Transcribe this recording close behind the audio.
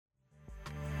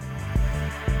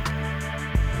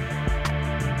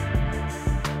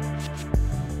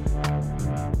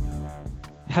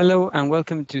Hello and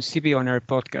welcome to CB On Air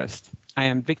podcast. I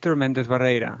am Victor Mendez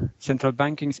Barreira, Central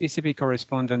Banking's ECB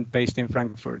correspondent based in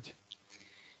Frankfurt.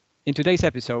 In today's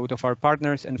episode of our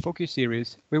Partners and Focus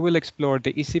series, we will explore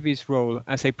the ECB's role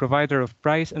as a provider of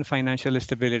price and financial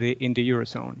stability in the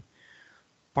Eurozone.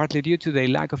 Partly due to the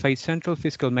lack of a central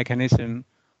fiscal mechanism,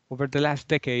 over the last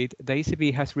decade, the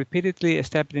ECB has repeatedly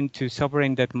stepped into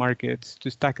sovereign debt markets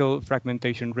to tackle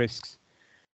fragmentation risks.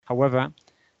 However,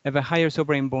 ever higher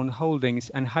sovereign bond holdings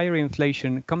and higher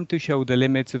inflation come to show the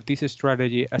limits of this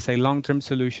strategy as a long-term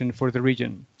solution for the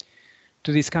region.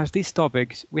 To discuss these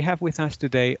topics, we have with us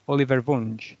today Oliver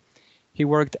Wunsch. He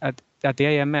worked at the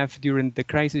IMF during the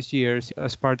crisis years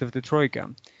as part of the Troika,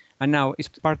 and now is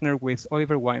partnered with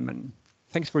Oliver Wyman.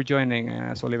 Thanks for joining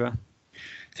us, Oliver.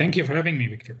 Thank you for having me,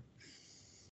 Victor.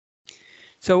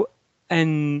 So,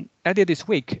 earlier this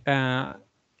week,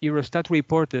 Eurostat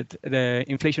reported the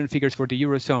inflation figures for the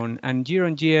Eurozone, and year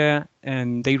on year,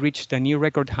 they reached a new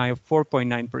record high of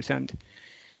 4.9%.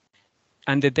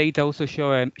 And the data also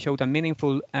showed a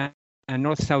meaningful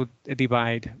north-south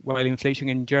divide, while inflation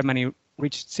in Germany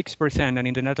reached 6% and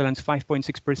in the Netherlands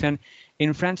 5.6%.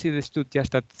 In France, it stood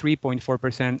just at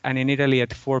 3.4% and in Italy at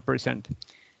 4%.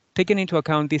 Taking into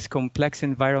account this complex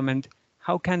environment,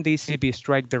 how can the ECB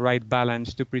strike the right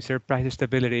balance to preserve price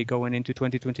stability going into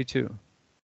 2022?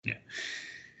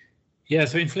 Yeah.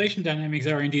 So inflation dynamics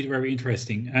are indeed very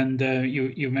interesting, and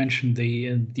you mentioned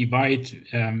the divide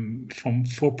from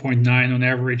 4.9 on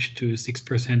average to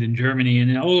 6% in Germany,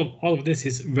 and all of this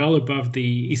is well above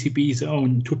the ECB's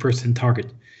own 2%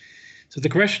 target. So the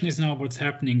question is now what's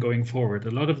happening going forward.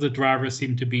 A lot of the drivers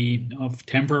seem to be of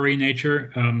temporary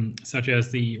nature, such as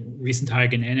the recent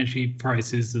hike in energy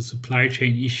prices, the supply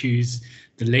chain issues,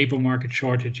 the labor market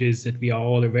shortages that we are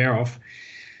all aware of,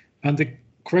 and the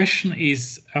question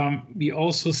is, we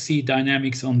also see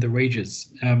dynamics on the wages,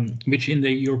 which in the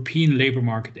European labor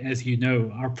market, as you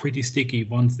know, are pretty sticky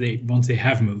once they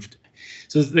have moved.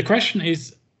 So the question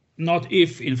is not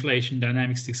if inflation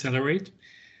dynamics accelerate,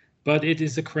 but it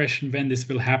is a question when this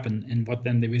will happen and what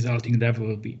then the resulting level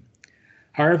will be.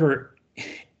 However,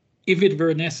 if it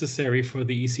were necessary for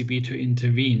the ECB to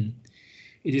intervene,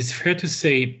 it is fair to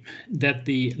say that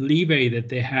the leeway that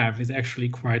they have is actually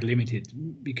quite limited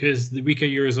because the weaker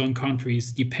Eurozone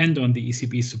countries depend on the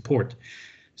ECB support.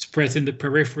 Spreads in the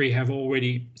periphery have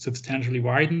already substantially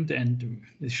widened, and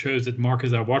this shows that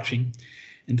markets are watching.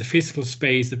 And the fiscal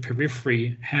space the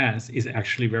periphery has is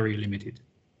actually very limited.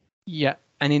 Yeah,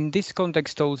 and in this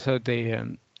context also,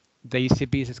 the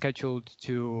ECB is scheduled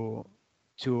to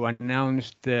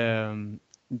announce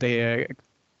the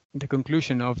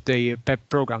conclusion of the PEP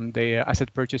program, the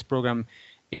asset purchase program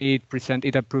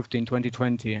it approved in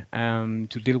 2020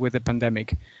 to deal with the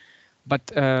pandemic.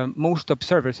 But most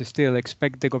observers still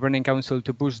expect the Governing Council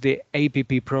to push the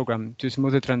APP program to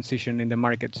smooth the transition in the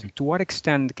markets. To what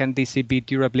extent can the ECB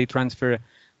durably transfer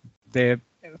the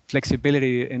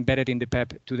flexibility embedded in the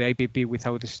PEP to the APP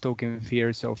without stoking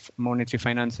fears of monetary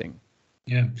financing?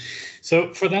 Yeah,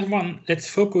 so for that one, let's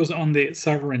focus on the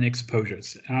sovereign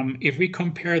exposures. If we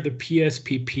compare the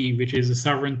PSPP, which is a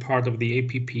sovereign part of the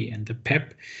APP, and the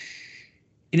PEP,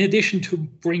 in addition to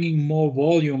bringing more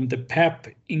volume, the PEP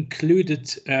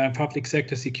included public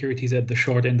sector securities at the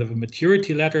short end of a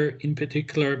maturity ladder. In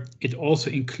particular, it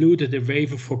also included a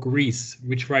waiver for Greece,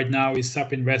 which right now is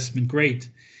sub-investment grade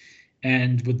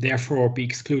and would therefore be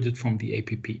excluded from the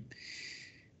APP.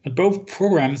 But both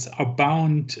programs are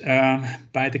bound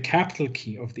by the capital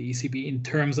key of the ECB in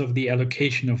terms of the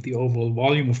allocation of the overall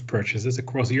volume of purchases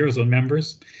across Eurozone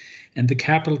members. And the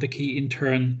capital key in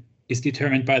turn is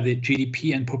determined by the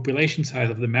GDP and population size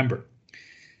of the member.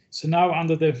 So now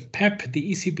under the PEP,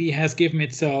 the ECB has given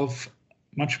itself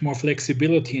much more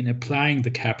flexibility in applying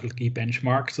the capital key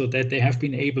benchmark so that they have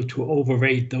been able to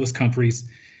overweight those countries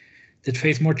that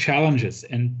face more challenges.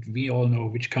 And we all know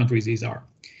which countries these are.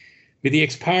 With the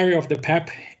expiry of the PEP,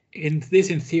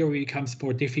 this in theory becomes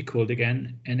more difficult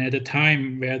again, and at a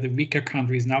time where the weaker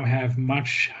countries now have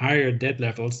much higher debt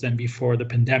levels than before the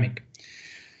pandemic.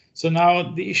 So now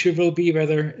the issue will be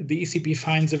whether the ECB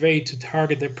finds a way to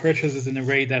target their purchases in a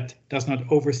way that does not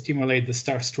overstimulate the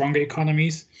stronger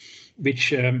economies,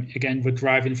 which again would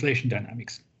drive inflation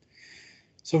dynamics.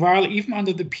 So while even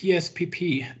under the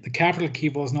PSPP, the capital key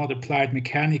was not applied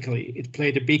mechanically, it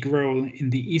played a big role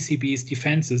in the ECB's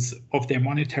defenses of their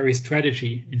monetary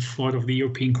strategy in front of the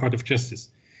European Court of Justice.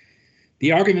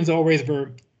 The arguments always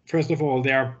were, first of all,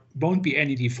 there won't be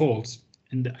any defaults.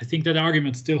 And I think that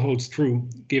argument still holds true,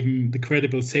 given the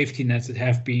credible safety nets that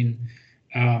have been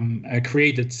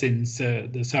created since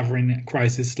the sovereign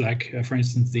crisis, like, for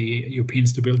instance, the European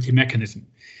Stability Mechanism.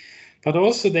 But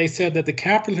also they said that the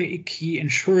capital key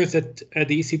ensures that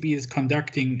the ECB is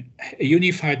conducting a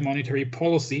unified monetary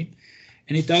policy,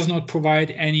 and it does not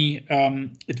provide any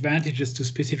advantages to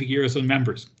specific Eurozone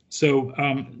members. So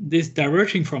this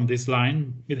diverging from this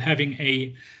line with having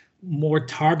a more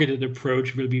targeted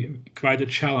approach will be quite a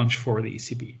challenge for the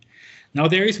ECB. Now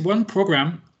there is one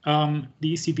program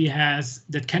the ECB has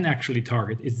that can actually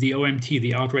target. It's the OMT,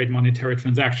 the outright monetary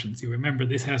transactions. You remember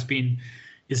this has been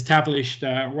established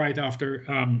right after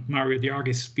Mario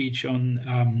Draghi's speech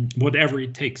on whatever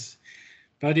it takes.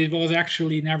 But it was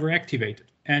actually never activated.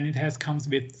 And it comes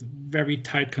with very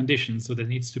tight conditions. So there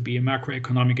needs to be a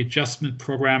macroeconomic adjustment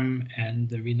program,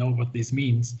 and we know what this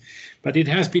means. But it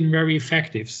has been very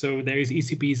effective. So there is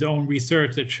ECB's own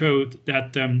research that showed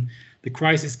that the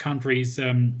crisis countries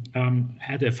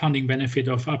had a funding benefit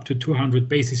of up to 200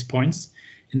 basis points,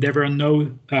 and there were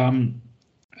no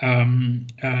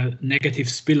negative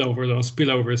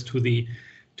spillovers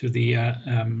to the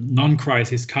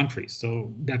non-crisis countries.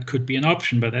 So that could be an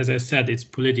option, but as I said, it's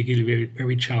politically very,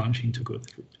 very challenging to go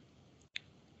through.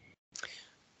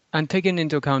 And taking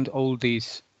into account all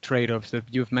these trade-offs that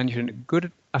you've mentioned,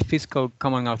 could a fiscal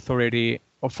common authority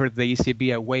offer the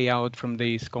ECB a way out from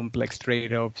these complex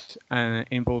trade-offs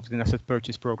involved in asset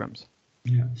purchase programs?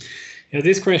 Yeah,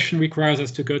 this question requires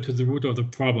us to go to the root of the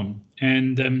problem.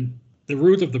 And the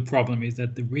root of the problem is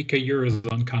that the weaker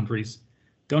Eurozone countries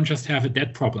don't just have a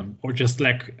debt problem or just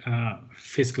lack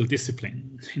fiscal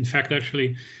discipline. In fact,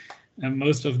 actually,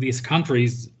 most of these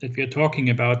countries that we are talking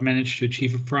about managed to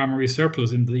achieve a primary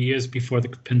surplus in the years before the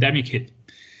pandemic hit.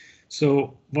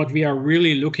 So what we are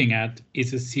really looking at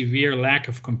is a severe lack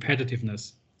of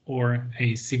competitiveness or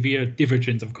a severe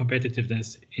divergence of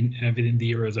competitiveness within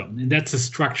the Eurozone. And that's a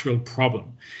structural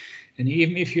problem. And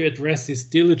even if you address this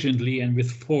diligently and with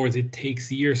force, it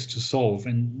takes years to solve.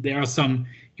 And there are some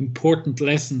important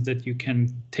lessons that you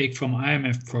can take from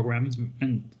IMF programs.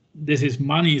 And this is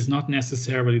money is not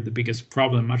necessarily the biggest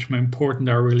problem. Much more important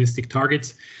are realistic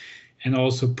targets and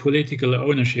also political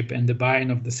ownership and the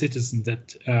buy-in of the citizens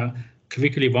that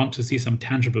quickly want to see some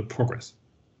tangible progress.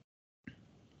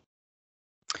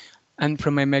 And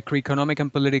from a macroeconomic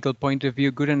and political point of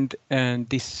view, couldn't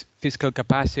this fiscal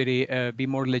capacity be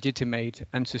more legitimate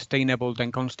and sustainable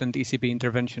than constant ECB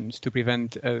interventions to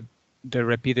prevent the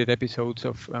repeated episodes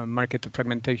of market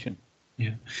fragmentation?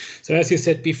 Yeah. So as you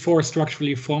said before, structural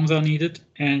reforms are needed,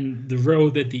 and the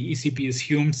road that the ECB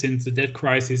assumed since the debt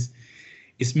crisis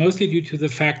is mostly due to the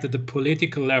fact that the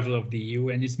political level of the EU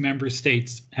and its member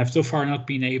states have so far not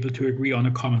been able to agree on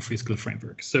a common fiscal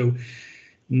framework. So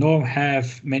nor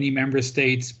have many member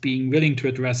states being willing to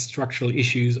address structural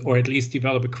issues or at least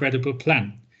develop a credible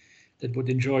plan that would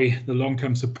enjoy the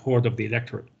long-term support of the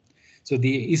electorate. So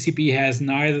the ECB has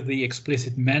neither the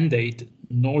explicit mandate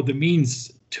nor the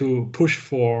means to push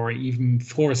for or even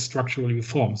force structural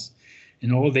reforms.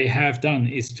 And all they have done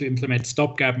is to implement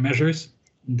stopgap measures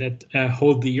that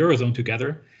hold the Eurozone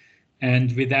together.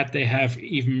 And with that, they have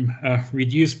even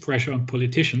reduced pressure on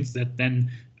politicians that then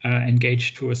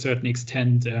engage to a certain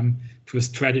extent to a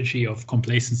strategy of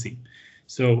complacency.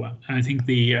 So I think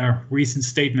the recent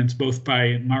statements both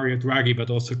by Mario Draghi but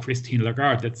also Christine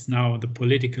Lagarde, that's now the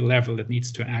political level that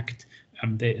needs to act,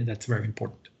 that's very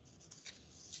important.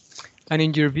 And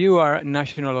in your view, are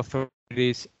national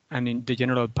authorities and in the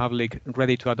general public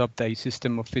ready to adopt a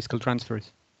system of fiscal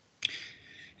transfers?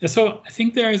 Yeah, so I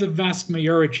think there is a vast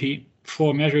majority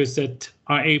for measures that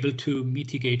are able to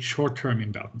mitigate short-term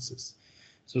imbalances.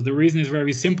 So the reason is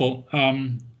very simple.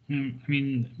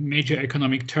 Major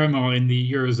economic turmoil in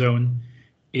the Eurozone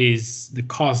the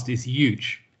cost is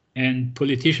huge, and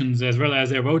politicians as well as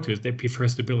their voters, they prefer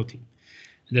stability.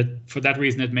 For that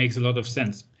reason, it makes a lot of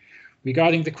sense.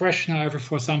 Regarding the question, however,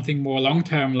 for something more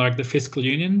long-term like the fiscal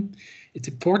union, it's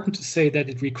important to say that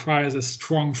it requires a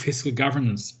strong fiscal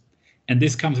governance, and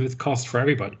this comes with cost for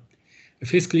everybody. A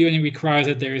fiscal union requires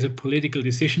that there is a political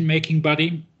decision-making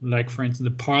body, like for instance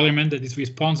the parliament, that is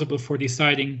responsible for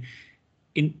deciding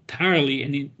entirely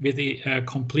and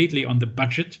completely on the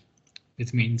budget.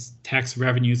 This means tax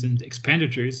revenues and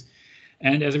expenditures,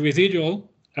 and as a residual,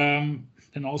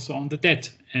 then also on the debt.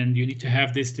 And you need to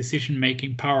have this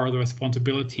decision-making power, the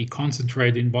responsibility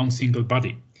concentrated in one single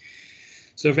body.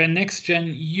 So when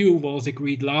NextGen EU was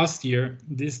agreed last year,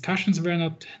 the discussions were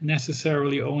not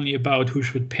necessarily only about who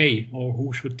should pay or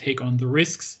who should take on the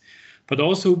risks, but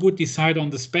also who would decide on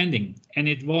the spending. And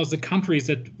it was the countries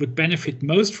that would benefit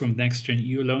most from NextGen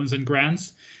EU loans and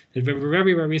grants that were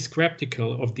very, very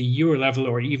skeptical of the euro level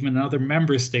or even another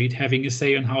member state having a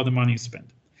say on how the money is spent.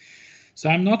 So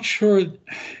I'm not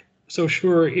so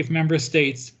sure if member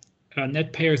states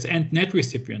net payers and net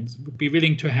recipients would be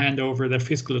willing to hand over their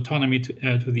fiscal autonomy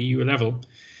to the EU level.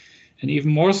 And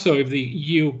even more so if the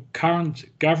EU current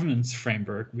governance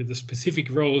framework with the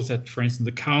specific roles that, for instance,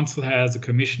 the Council has, the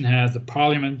Commission has, the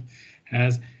Parliament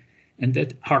has, and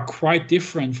that are quite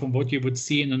different from what you would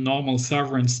see in a normal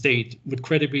sovereign state, would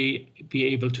credibly be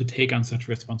able to take on such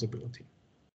responsibility.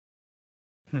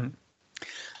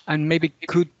 And maybe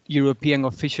could European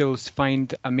officials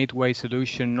find a midway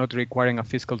solution not requiring a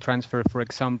fiscal transfer, for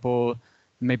example,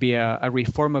 maybe a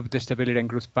reform of the Stability and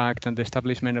Growth Pact and the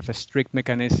establishment of a strict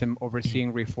mechanism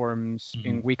overseeing reforms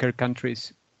in weaker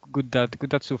countries? Could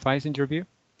that suffice in your view?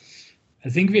 I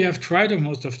think we have tried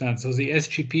most of that. So the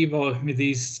SGP, with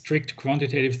these strict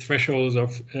quantitative thresholds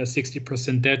of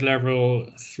 60% debt level,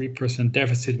 3%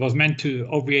 deficit, was meant to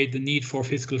obviate the need for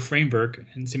fiscal framework,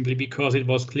 and simply because it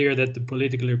was clear that the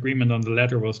political agreement on the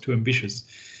latter was too ambitious.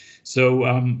 So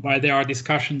while there are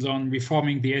discussions on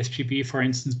reforming the SGP, for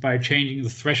instance, by changing the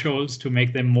thresholds to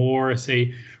make them more,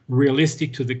 say,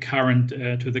 realistic to the current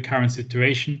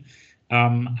situation,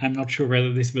 I'm not sure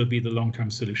whether this will be the long-term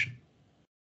solution.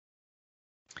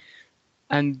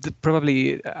 And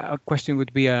probably a question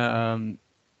would be,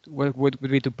 what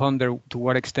would be to ponder to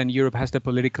what extent Europe has the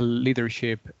political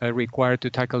leadership required to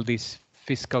tackle these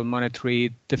fiscal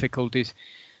monetary difficulties.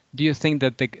 Do you think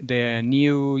that the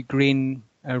new green,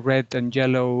 red and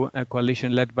yellow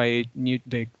coalition led by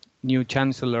the new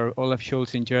Chancellor Olaf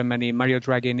Scholz in Germany, Mario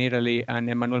Draghi in Italy, and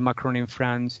Emmanuel Macron in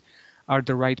France are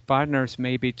the right partners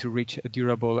maybe to reach a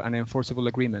durable and enforceable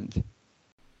agreement?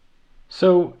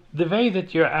 So the way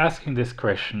that you're asking this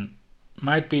question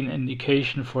might be an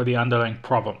indication for the underlying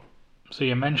problem. So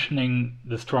you're mentioning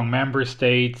the strong member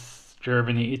states,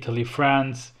 Germany, Italy,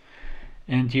 France,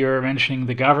 and you're mentioning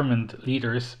the government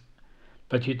leaders,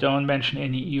 but you don't mention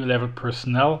any EU-level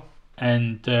personnel,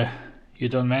 and you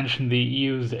don't mention the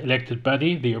EU's elected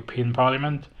body, the European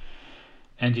Parliament,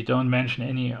 and you don't mention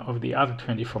any of the other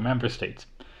 24 member states.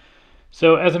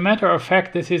 So as a matter of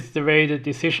fact, this is the way the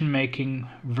decision-making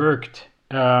worked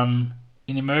in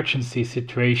emergency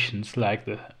situations like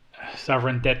the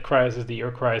sovereign debt crisis, the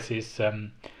euro crisis,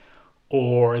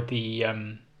 or the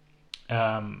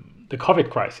COVID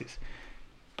crisis.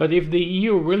 But if the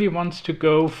EU really wants to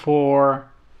go for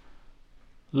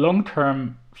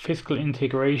long-term fiscal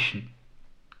integration,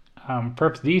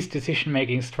 perhaps these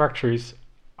decision-making structures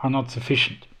are not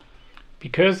sufficient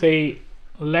because they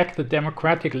lack the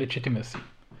democratic legitimacy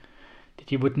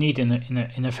that you would need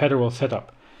in a federal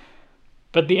setup.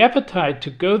 But the appetite to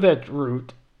go that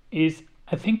route is,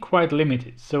 I think, quite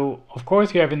limited. So, of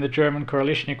course, you have in the German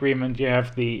coalition agreement, you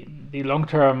have the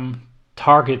long-term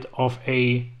target of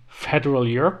a federal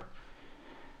Europe.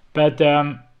 But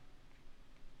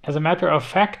as a matter of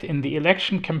fact, in the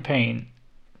election campaign,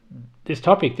 this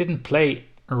topic didn't play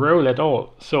a role at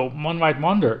all. So one might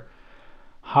wonder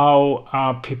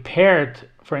how prepared,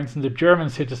 for instance, the German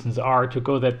citizens are to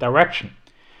go that direction.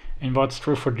 And what's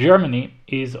true for Germany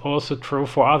is also true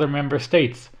for other member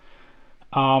states.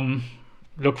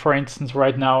 Look, for instance,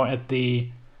 right now at the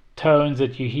tones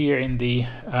that you hear in the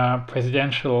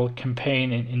presidential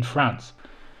campaign in France.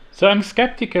 So I'm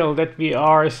skeptical that we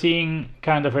are seeing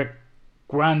kind of a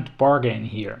grand bargain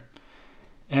here.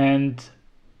 And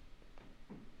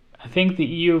I think the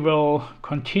EU will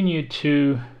continue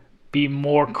to be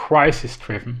more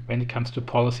crisis-driven when it comes to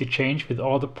policy change with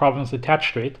all the problems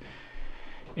attached to it.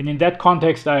 And in that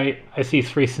context, I see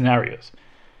three scenarios.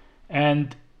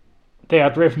 And they are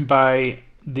driven by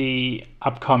the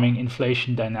upcoming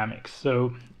inflation dynamics.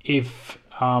 So if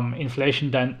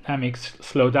inflation dynamics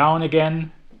slow down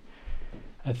again,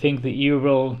 I think the EU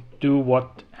will do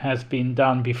what has been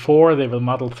done before. They will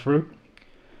muddle through.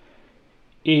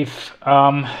 If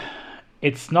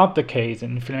it's not the case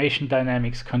and inflation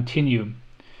dynamics continue,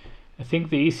 I think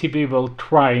the ECB will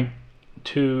try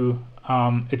to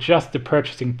adjust the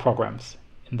purchasing programs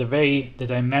in the way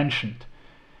that I mentioned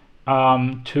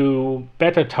to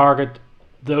better target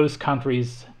those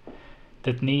countries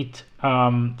that need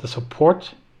the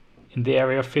support in the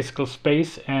area of fiscal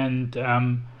space and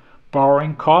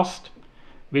borrowing cost,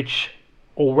 which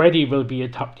already will be a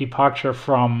departure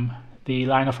from the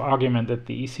line of argument that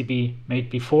the ECB made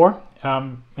before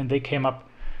when they came up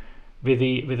with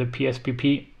the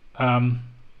PSPP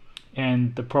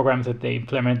and the programs that they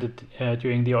implemented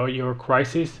during the euro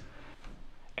crisis.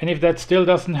 And if that still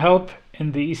doesn't help,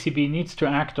 and the ECB needs to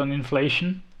act on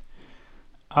inflation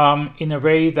in a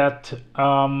way that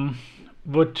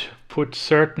would put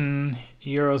certain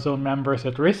Eurozone members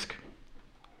at risk,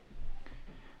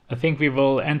 I think we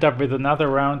will end up with another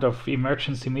round of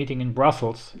emergency meeting in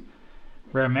Brussels,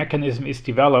 where a mechanism is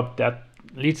developed that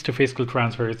leads to fiscal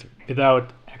transfers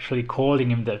without actually calling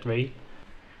him that way.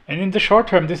 And in the short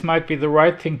term, this might be the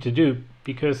right thing to do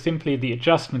because simply the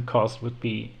adjustment cost would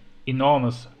be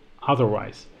enormous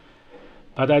otherwise.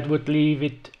 But I would leave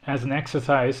it as an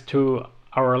exercise to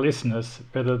our listeners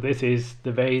whether this is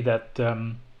the way that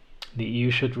the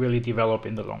EU should really develop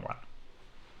in the long run.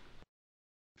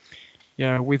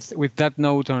 Yeah, with that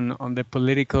note on the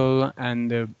political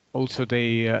and also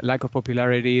the lack of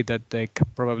popularity that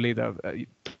probably the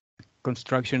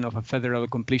completion of a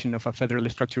federal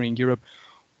structure in Europe,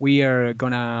 we are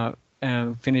gonna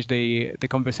finish the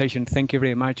conversation. Thank you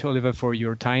very much, Oliver, for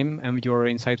your time and your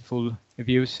insightful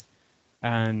views.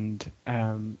 And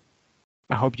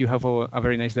I hope you have a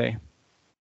very nice day.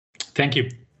 Thank you.